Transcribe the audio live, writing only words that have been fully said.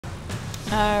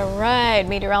All right,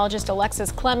 meteorologist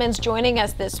Alexis Clemens joining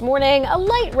us this morning. A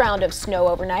light round of snow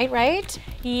overnight, right?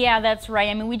 Yeah, that's right.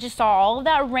 I mean, we just saw all of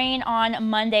that rain on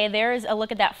Monday. There's a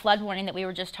look at that flood warning that we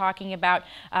were just talking about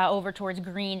over towards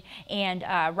Greene and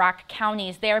Rock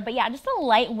counties there. But yeah, just a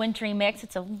light wintry mix.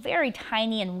 It's a very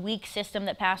tiny and weak system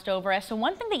that passed over us. So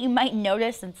one thing that you might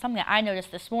notice, and something that I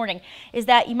noticed this morning, is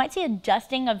that you might see a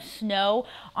dusting of snow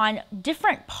on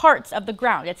different parts of the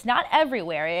ground. It's not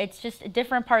everywhere. It's just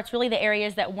different parts, really the areas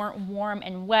that weren't warm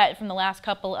and wet from the last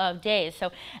couple of days.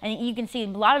 So, and you can see a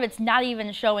lot of it's not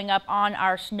even showing up on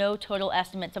our snow total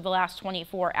estimates of the last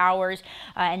 24 hours,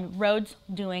 and roads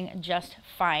doing just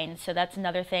fine. So that's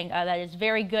another thing that is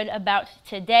very good about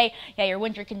today. Yeah, your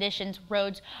winter conditions,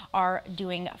 roads are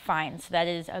doing fine. So that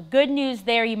is good news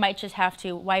there. You might just have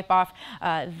to wipe off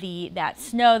that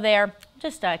snow there.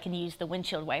 Just can use the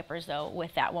windshield wipers though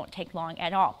with that, won't take long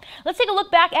at all. Let's take a look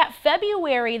back at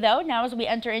February though, now as we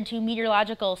enter into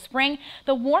meteorological spring.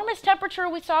 The warmest temperature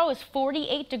we saw was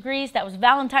 48 degrees. That was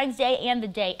Valentine's Day and the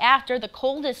day after. The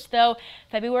coldest though,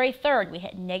 February 3rd, we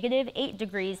hit -8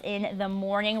 degrees in the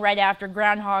morning right after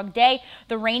Groundhog Day.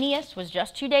 The rainiest was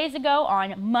just 2 days ago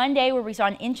on Monday where we saw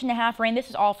 1.5 inches rain.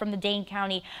 This is all from the Dane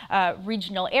County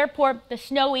Regional Airport. The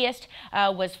snowiest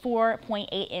was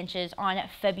 4.8 inches on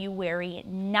February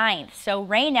 9th. So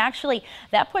rain actually,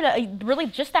 that put really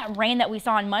just that rain that we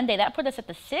saw on Monday, that put us at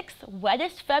the 6th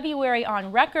wettest February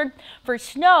on record. For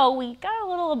snow, we got a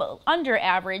little under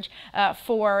average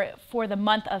for the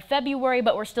month of February,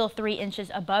 but we're still 3 inches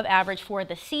above average for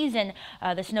the season,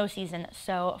 the snow season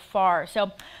so far.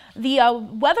 So the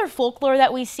weather folklore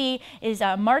that we see is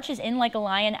March is in like a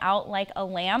lion, out like a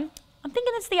lamb. I'm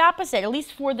thinking it's the opposite, at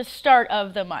least for the start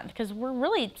of the month, because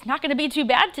it's not going to be too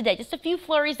bad today. Just a few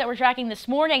flurries that we're tracking this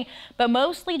morning, but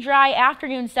mostly dry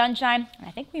afternoon sunshine. And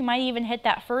I think we might even hit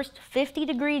that first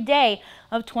 50-degree day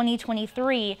of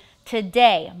 2023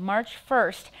 today, March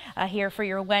 1st, here for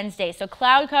your Wednesday. So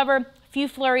cloud cover. Few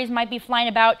flurries might be flying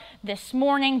about this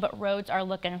morning, but roads are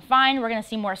looking fine. We're going to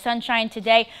see more sunshine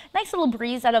today. Nice little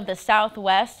breeze out of the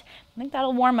southwest. I think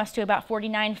that'll warm us to about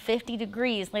 49, 50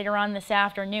 degrees later on this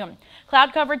afternoon.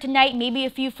 Cloud cover tonight, maybe a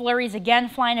few flurries again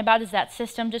flying about as that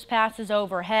system just passes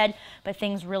overhead, but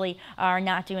things really are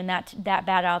not doing that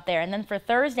bad out there. And then for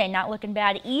Thursday, not looking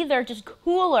bad either, just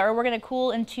cooler. We're going to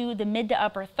cool into the mid to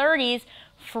upper 30s.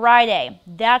 Friday,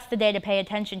 that's the day to pay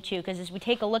attention to, because as we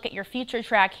take a look at your future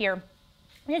track here,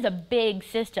 it is a big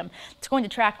system. It's going to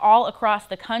track all across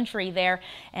the country there.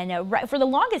 And right for the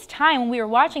longest time when we were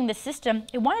watching the system,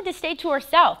 it wanted to stay to our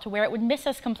south to where it would miss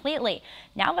us completely.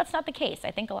 Now that's not the case. I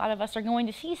think a lot of us are going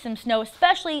to see some snow,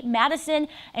 especially Madison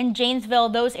and Janesville,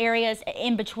 those areas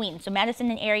in between. So Madison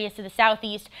and areas to the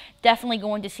southeast, definitely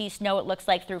going to see snow, it looks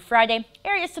like, through Friday.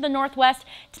 Areas to the northwest,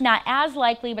 it's not as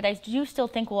likely, but I do still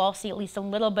think we'll all see at least a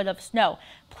little bit of snow.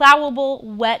 Plowable,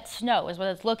 wet snow is what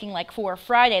it's looking like for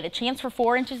Friday. The chance for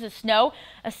 4 inches of snow,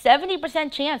 a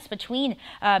 70% chance between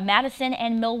Madison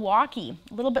and Milwaukee.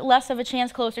 A little bit less of a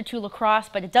chance closer to La Crosse,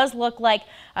 but it does look like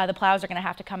the plows are going to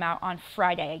have to come out on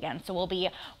Friday again. So we'll be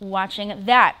watching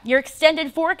that. Your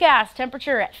extended forecast,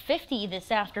 temperature at 50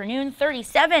 this afternoon,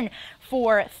 37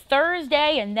 for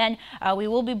Thursday, and then we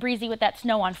will be breezy with that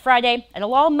snow on Friday.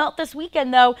 It'll all melt this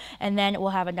weekend though, and then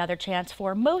we'll have another chance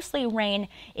for mostly rain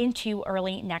into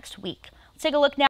early next week. Let's take a look now.